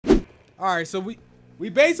All right, so we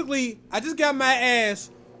basically, I just got my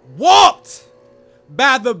ass whooped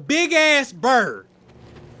by the big ass bird.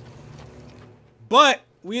 But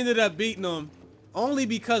we ended up beating them only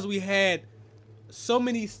because we had so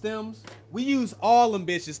many stems. We used all them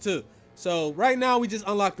bitches too. So right now we just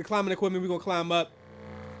unlocked the climbing equipment. We're gonna climb up.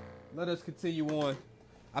 Let us continue on.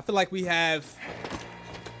 I feel like we have,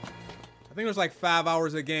 I think there's like 5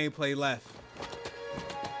 hours of gameplay left.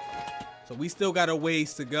 So we still got a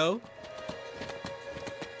ways to go.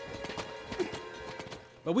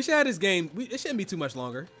 But we should have this game, it shouldn't be too much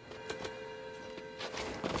longer.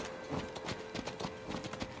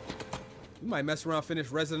 We might mess around,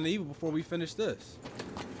 finish Resident Evil before we finish this.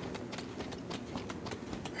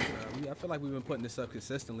 I feel like we've been putting this up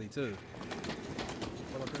consistently too. Yeah,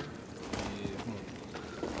 come on.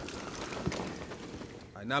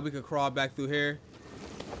 All right, now we can crawl back through here.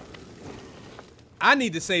 I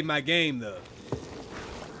need to save my game though.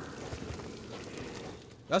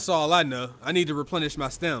 That's all I know. I need to replenish my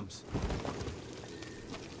stems.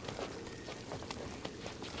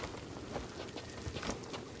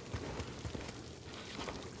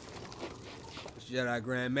 This Jedi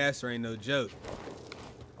Grandmaster ain't no joke.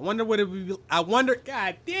 I wonder what it would be. I wonder,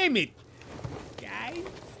 god damn it, guys.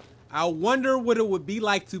 I wonder what it would be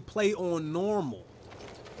like to play on normal.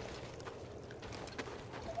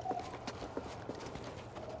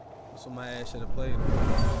 That's what my ass should have played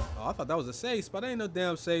on. Oh, I thought that was a save spot. That ain't no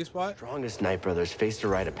damn save spot. Strongest Night Brothers faced a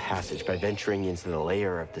rite of passage by venturing into the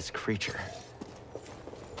lair of this creature.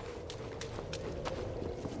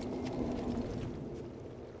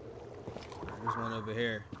 There's one over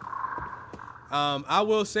here. I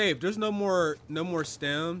will say, if there's no more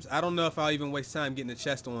stems, I don't know if I'll even waste time getting the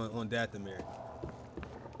chest on Dathomir.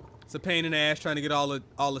 It's a pain in the ass trying to get all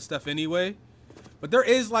the stuff anyway. But there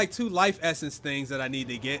is like 2 life essence things that I need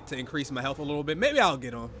to get to increase my health a little bit. Maybe I'll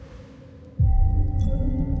get on.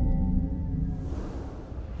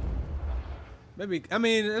 Maybe, I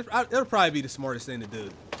mean, it'll probably be the smartest thing to do.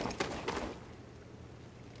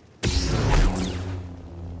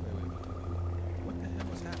 What the hell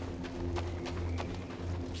was happening?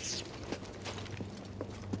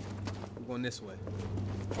 We're going this way.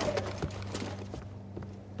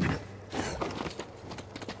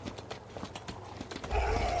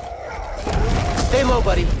 Stay low,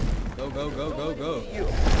 buddy. Go, go, go, go, go.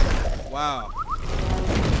 Wow.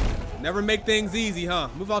 Never make things easy, huh?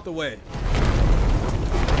 Move out the way.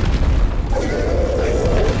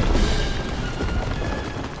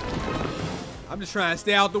 I'm just trying to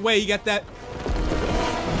stay out the way. You got that?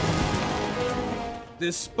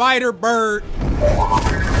 This spider bird.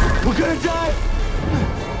 We're gonna die.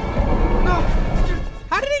 No.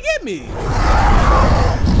 How did he get me?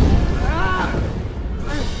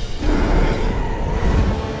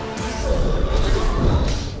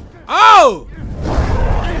 Oh!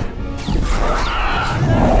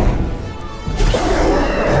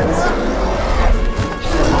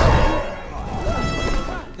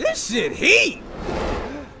 This shit heat.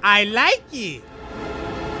 I like it.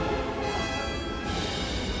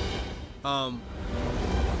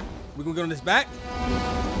 We gonna get on this back?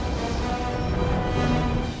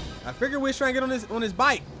 I figured we was trying to get on his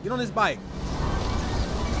bike. Get on his bike.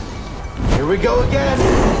 Here we go again.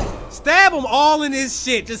 Stab him all in his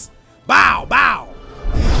shit. Just bow, bow.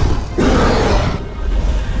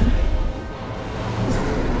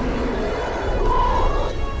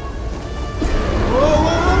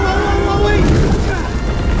 Whoa, wait.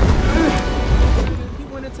 He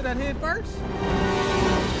went into that head first?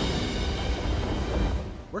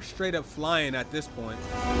 We're straight up flying at this point.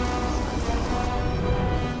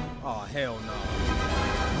 Oh, hell no.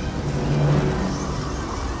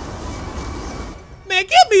 Man,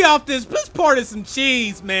 get me off this. This part is some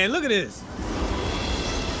cheese, man. Look at this.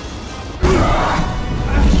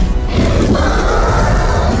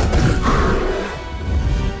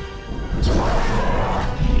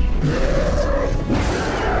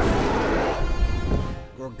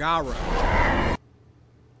 Gorgara.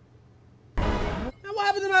 Now what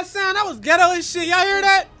happened to my sound? That was ghetto as shit. Y'all hear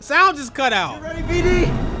that? Sound just cut out. You ready, BD?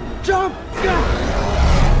 Jump!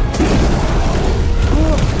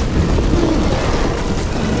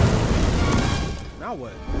 Now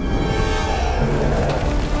what?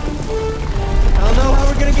 I don't know how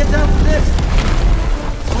we're gonna get down from this.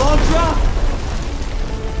 It's a long drop.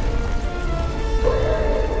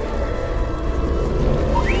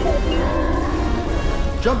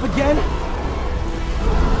 Jump again.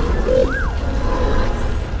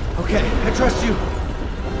 Okay, I trust you.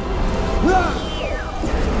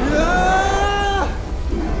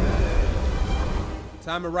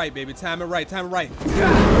 Time it right, baby. Time it right. Time it right.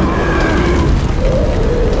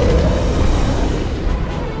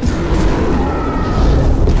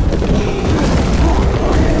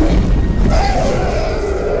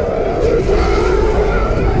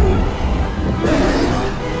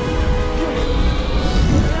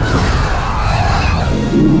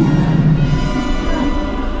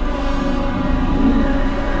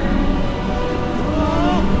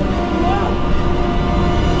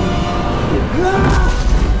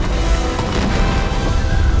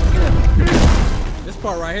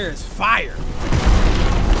 part right here is fire.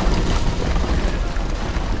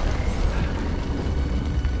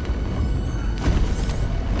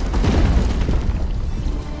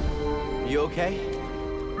 You okay?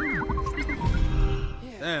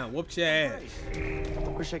 Damn, whooped your ass.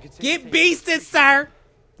 Wish I could say Get beasted, sir.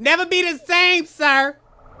 Never be the same, sir.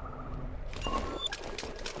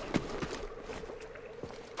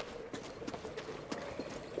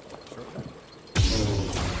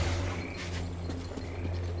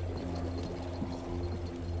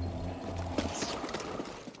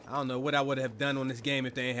 I don't know what I would have done on this game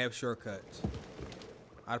if they ain't have shortcuts.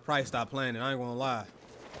 I'd probably stop playing it, I ain't gonna lie.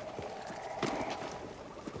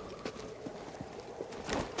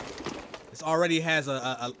 This already has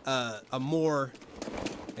an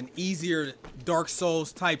easier Dark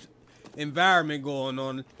Souls type environment going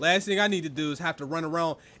on. Last thing I need to do is have to run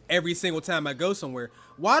around every single time I go somewhere.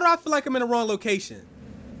 Why do I feel like I'm in the wrong location?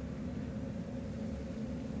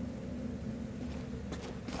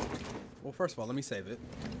 Well, first of all, let me save it.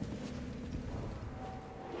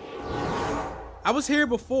 I was here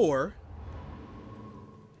before,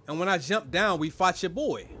 and when I jumped down, we fought your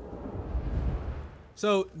boy.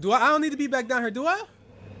 So, I don't need to be back down here, do I?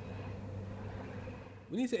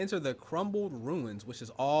 We need to enter the crumbled ruins, which is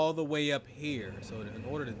all the way up here. So, in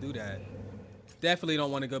order to do that, definitely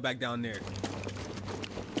don't want to go back down there.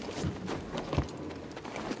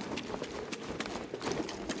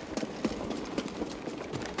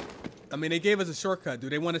 I mean, they gave us a shortcut. Do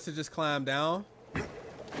they want us to just climb down?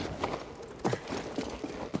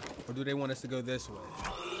 Or do they want us to go this way?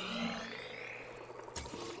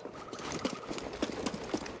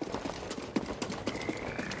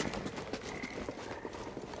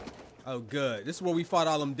 Oh, good. This is where we fought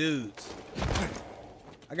all them dudes.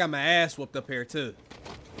 I got my ass whooped up here, too.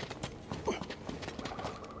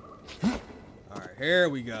 Alright, here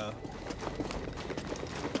we go.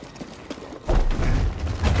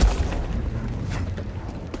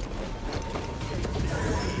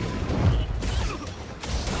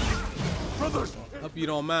 Hope you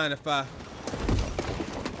don't mind if I...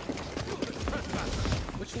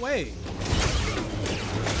 Which way?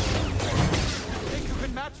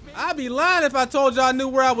 I'd be lying if I told y'all I knew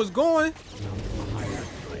where I was going.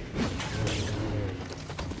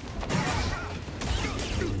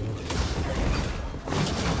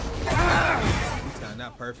 This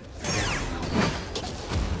not perfect.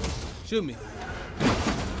 Shoot me.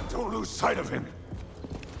 Don't lose sight of him.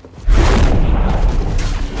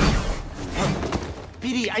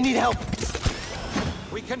 PD, I need help.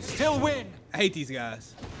 We can still win. I hate these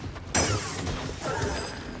guys.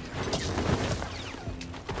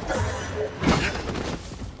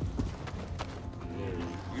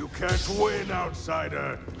 You can't win,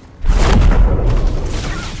 outsider.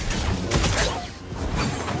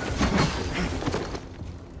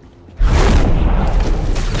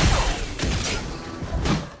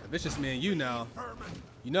 If it's just me and you now,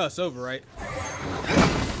 you know it's over, right?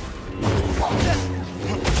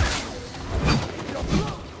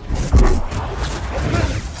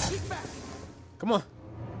 Come on.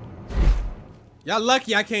 Y'all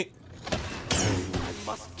lucky I can't. I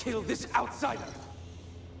must kill this outsider.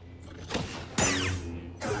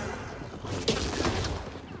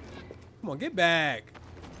 Come on, get back.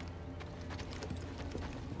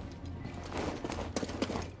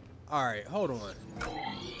 All right, hold on.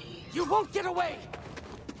 You won't get away.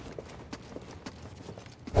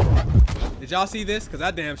 Did y'all see this? Because I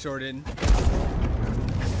damn sure didn't. Wait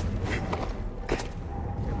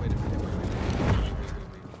a minute.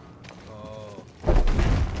 Oh.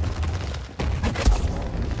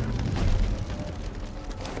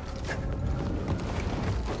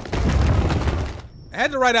 I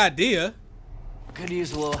had the right idea. Could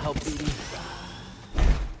use a little help, PD.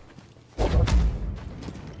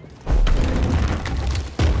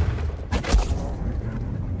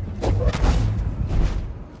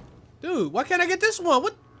 Dude, why can't I get this one?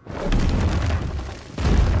 What? Oh,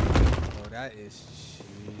 that is cheese.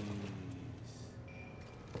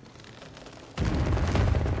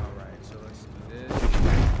 Alright, so let's do this.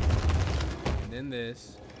 And then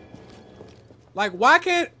this. Like, why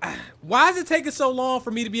is it taking so long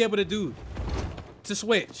for me to be able to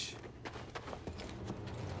switch?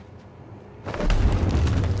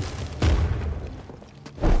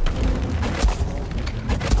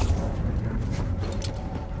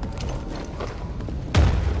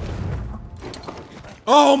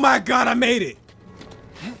 Oh my God, I made it.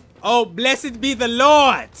 Oh, blessed be the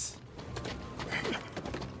Lord.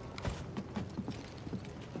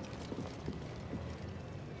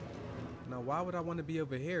 Now, why would I want to be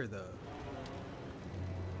over here, though?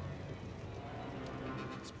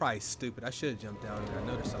 It's probably stupid. I should jump down there. I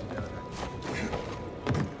know there's something down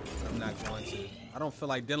there. I'm not going to. I don't feel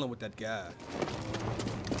like dealing with that guy.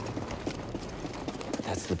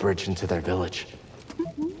 That's the bridge into their village.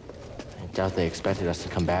 I doubt they expected us to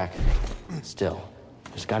come back. Still,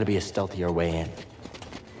 there's got to be a stealthier way in.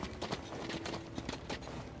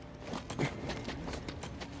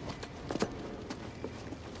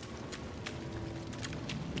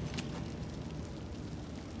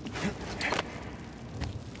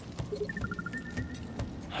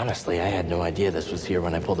 Honestly, I had no idea this was here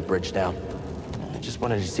when I pulled the bridge down. I just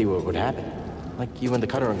wanted to see what would happen. Like you and the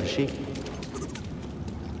cutter on Kashyyyk.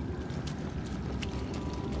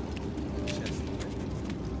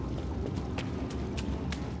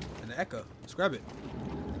 And the echo. Let's grab it.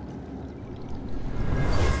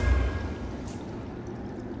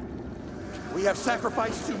 We have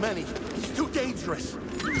sacrificed too many. He's too dangerous.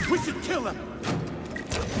 We should kill him.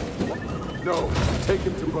 No, take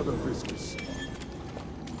him to Brother Viscus.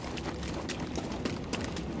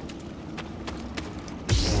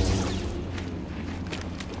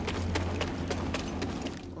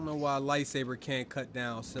 I don't know why a lightsaber can't cut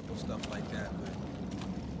down simple stuff like that, but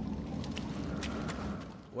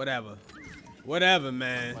whatever. Whatever,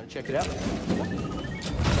 man. Want to check it out?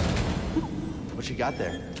 What you got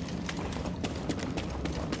there?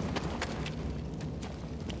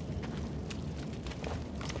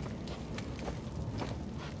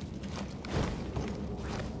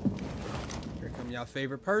 Here come y'all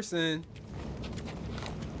favorite person.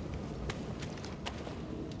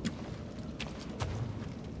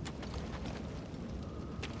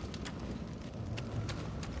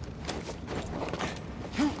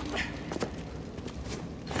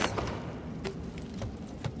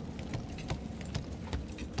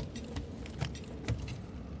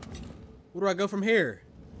 Where do I go from here?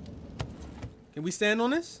 Can we stand on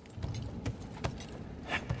this?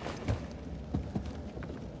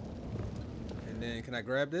 And then can I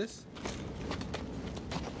grab this?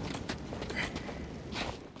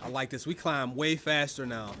 I like this. We climb way faster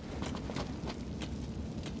now.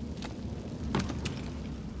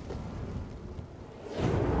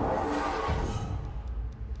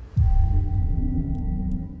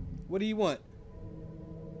 What do you want?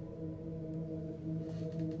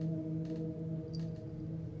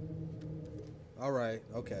 All right,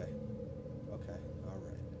 okay. Okay,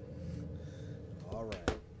 all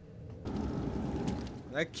right.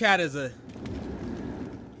 That cat is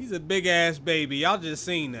he's a big ass baby. Y'all just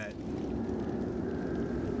seen that.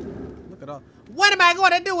 Look at all. What am I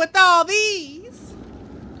going to do with all these?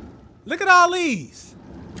 Look at all these.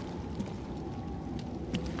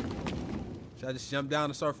 Should I just jump down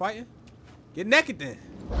and start fighting? Get naked then.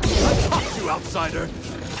 I caught you, outsider.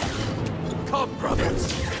 Come,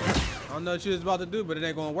 brothers. I don't know what you was about to do, but it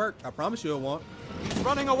ain't gonna work. I promise you it won't. He's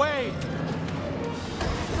running away.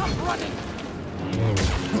 Stop running.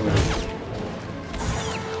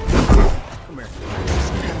 Come here.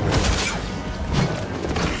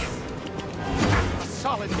 A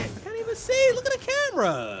solid hit. I can't even see. Look at the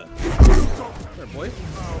camera. Come here, boy.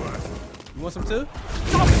 You want some too?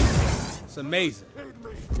 It's amazing.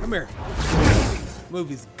 Come here.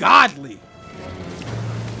 Movie's godly.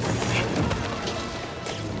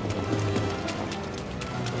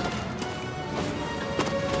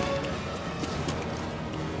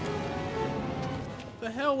 What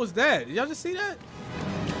the hell was that? Did y'all just see that?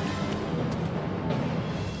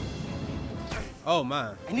 Oh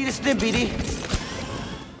my. I need a stim, BD.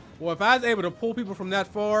 Well, if I was able to pull people from that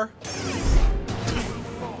far.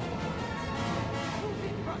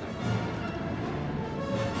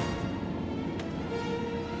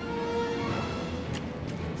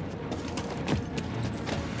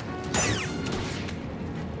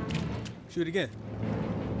 Shoot again.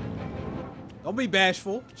 Don't be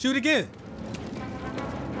bashful. Shoot again.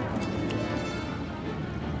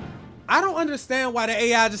 I don't understand why the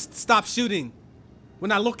AI just stops shooting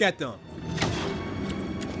when I look at them.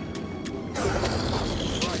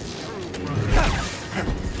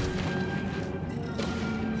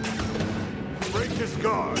 Break his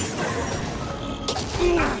guard.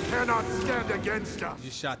 He cannot stand against us. You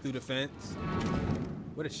just shot through the fence.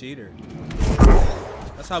 What a cheater.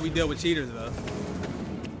 That's how we deal with cheaters, though.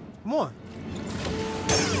 Come on.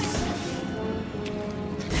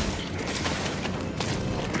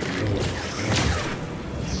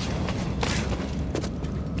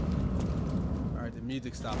 All right, the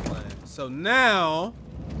music stopped playing. So now,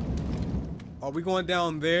 are we going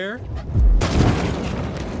down there?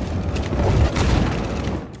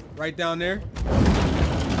 Right down there?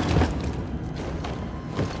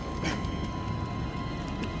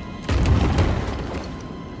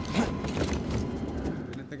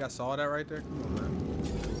 saw that right there. Come on,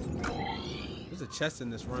 man. There's a chest in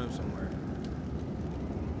this room somewhere.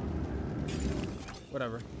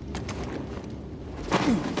 Whatever.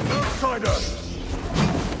 Outsider!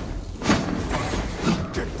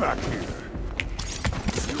 Get back here.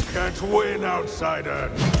 You can't win,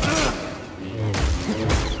 outsider.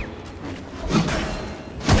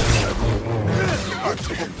 I'm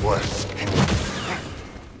taking worse.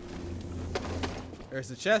 There's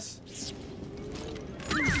the chest.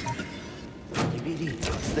 Hey, BD,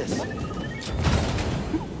 what's this?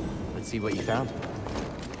 Let's see what you found.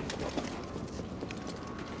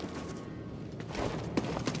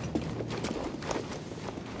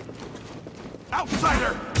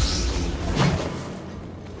 Outsider!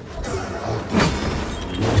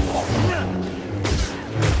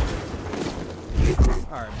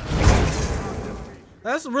 Alright.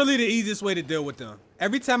 That's really the easiest way to deal with them.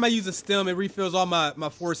 Every time I use a stem, it refills all my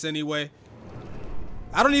force anyway.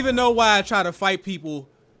 I don't even know why I try to fight people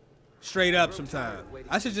straight up sometimes.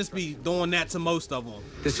 I should just be doing that to most of them.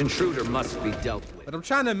 This intruder must be dealt with. But I'm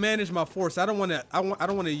trying to manage my force. I don't want to. I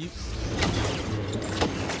don't want to use.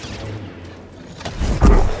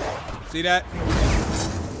 See that?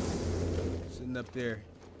 Sitting up there,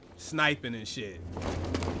 sniping and shit.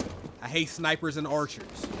 I hate snipers and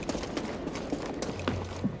archers.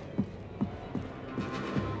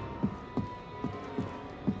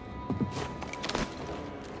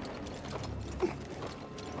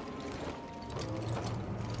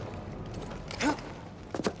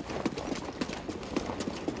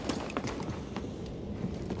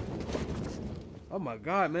 Oh my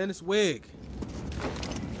God, man, this wig.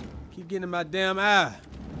 Keep getting in my damn eye.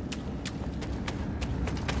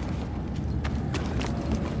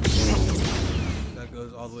 That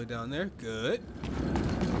goes all the way down there. Good.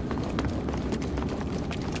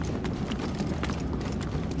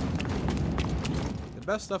 The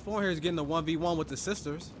best stuff on here is getting the 1v1 with the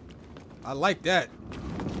sisters. I like that.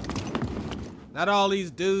 Not all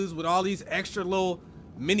these dudes with all these extra little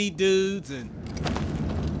mini dudes and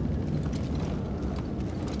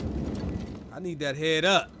I need that head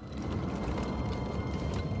up.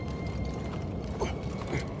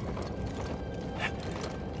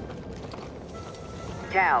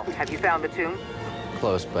 Cal, have you found the tomb?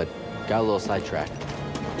 Close, but got a little sidetracked.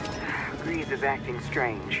 Grease is acting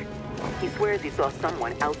strange. He swears he saw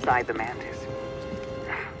someone outside the Mantis.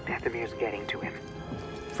 Dathomir's getting to him.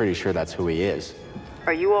 Pretty sure that's who he is.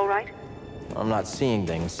 Are you all right? I'm not seeing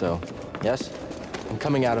things, so yes. I'm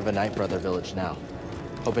coming out of a Night Brother village now.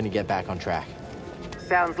 Hoping to get back on track.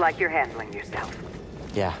 Sounds like you're handling yourself.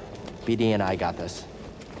 Yeah, BD and I got this.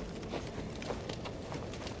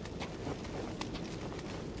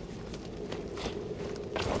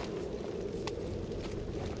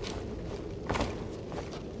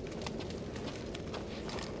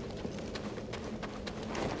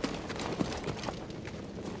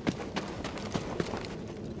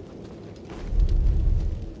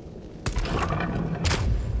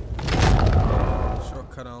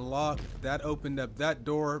 That opened up that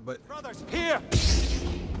door, but Brothers, here!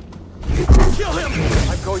 Kill him!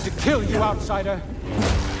 I'm going to kill you, outsider!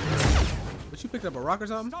 But you picked up a rock or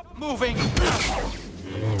something? Stop moving!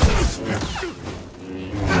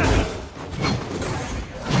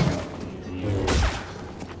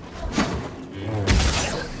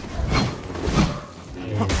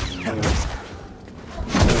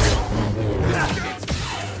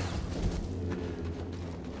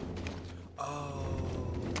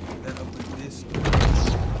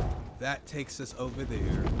 That takes us over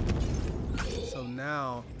there. So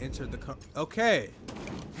now enter the okay.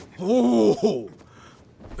 Oh!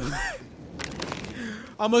 I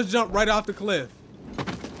almost jumped right off the cliff.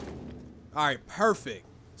 All right, perfect.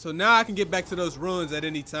 So now I can get back to those ruins at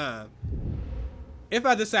any time. If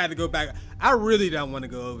I decide to go back, I really don't want to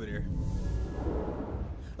go over there.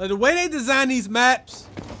 Like, the way they design these maps,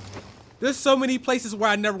 there's so many places where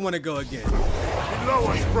I never want to go again. Below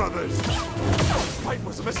us, brothers! Fight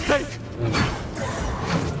was a mistake!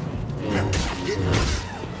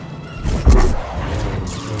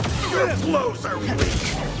 Your blows are weak!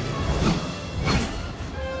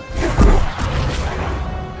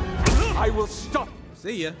 I will stop!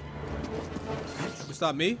 See ya. You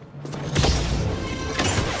stop me?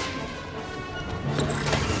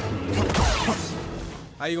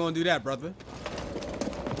 How you gonna do that, brother?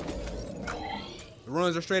 The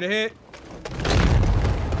ruins are straight ahead.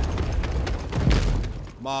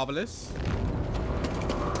 Marvelous.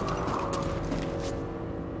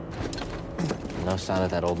 No sign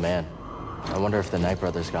of that old man. I wonder if the Night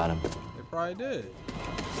Brothers got him. They probably did.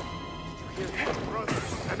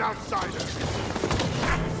 Brothers, an outsider!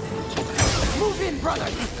 Move in,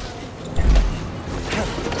 brother!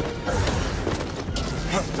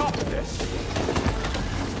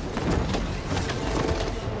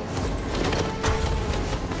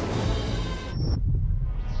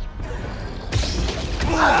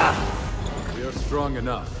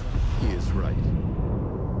 enough. He is right.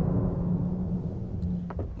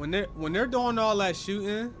 When they're doing all that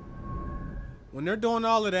shooting, when they're doing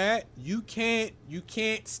all of that, you can't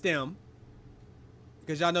stem,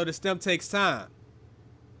 because y'all know the stem takes time.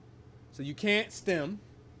 So you can't stem,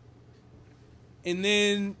 and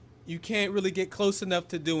then you can't really get close enough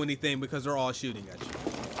to do anything because they're all shooting at you.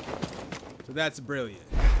 So that's brilliant.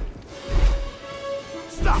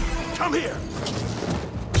 Stop! Come here!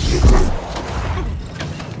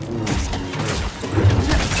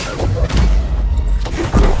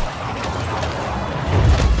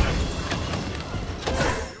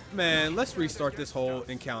 Man, let's restart this whole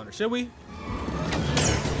encounter, should we?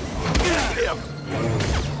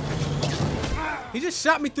 He just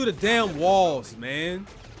shot me through the damn walls, man.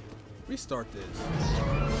 Restart this.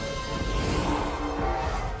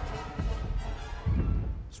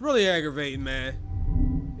 It's really aggravating, man.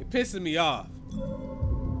 It pisses me off.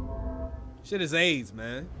 Shit is AIDS,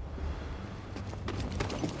 man.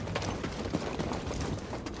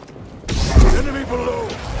 Enemy below!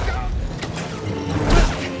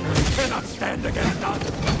 Cannot stand against us!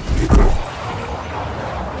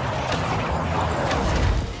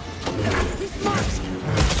 He's marked!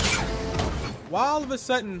 Why all of a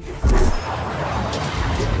sudden... You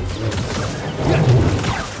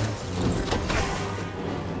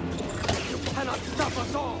cannot stop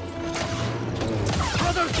us all!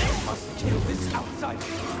 Brothers, we must kill this outsider!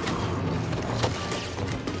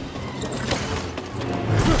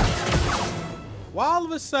 Why all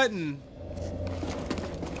of a sudden...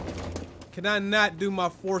 Can I not do my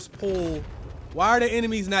force pull? Why are the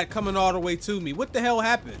enemies not coming all the way to me? What the hell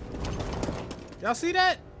happened? Y'all see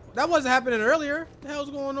that? That wasn't happening earlier. What the hell's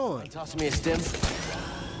going on? Toss me a stim.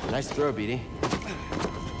 Nice throw, BD.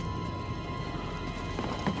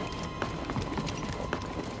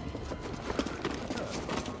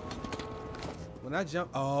 When I jump,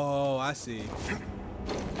 oh, I see.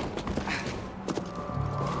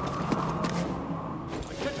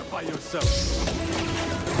 Identify yourself!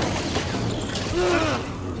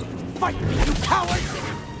 Fight me, you coward!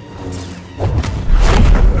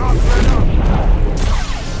 Not let up!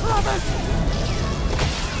 Brothers!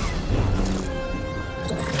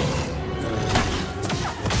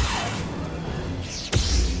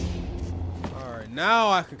 Alright, now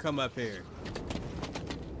I can come up here.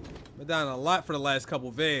 Been down a lot for the last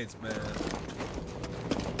couple vids, man.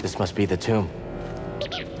 This must be the tomb.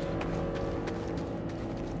 Got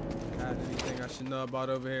anything I should know about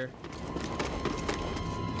over here?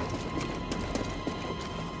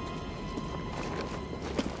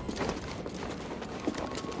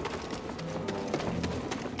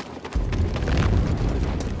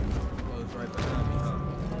 Close right behind me, huh?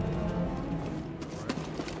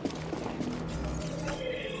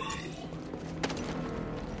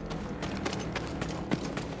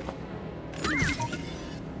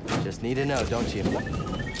 Just need to know, don't you?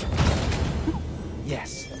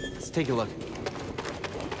 Yes, let's take a look.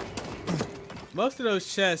 Most of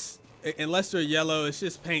those chests, unless they're yellow, it's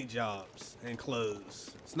just paint jobs and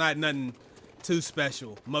clothes. It's not nothing too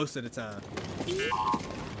special most of the time.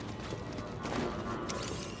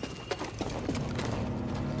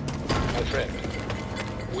 My friend,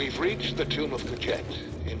 we've reached the Tomb of Kujet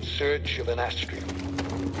in search of an Astrium.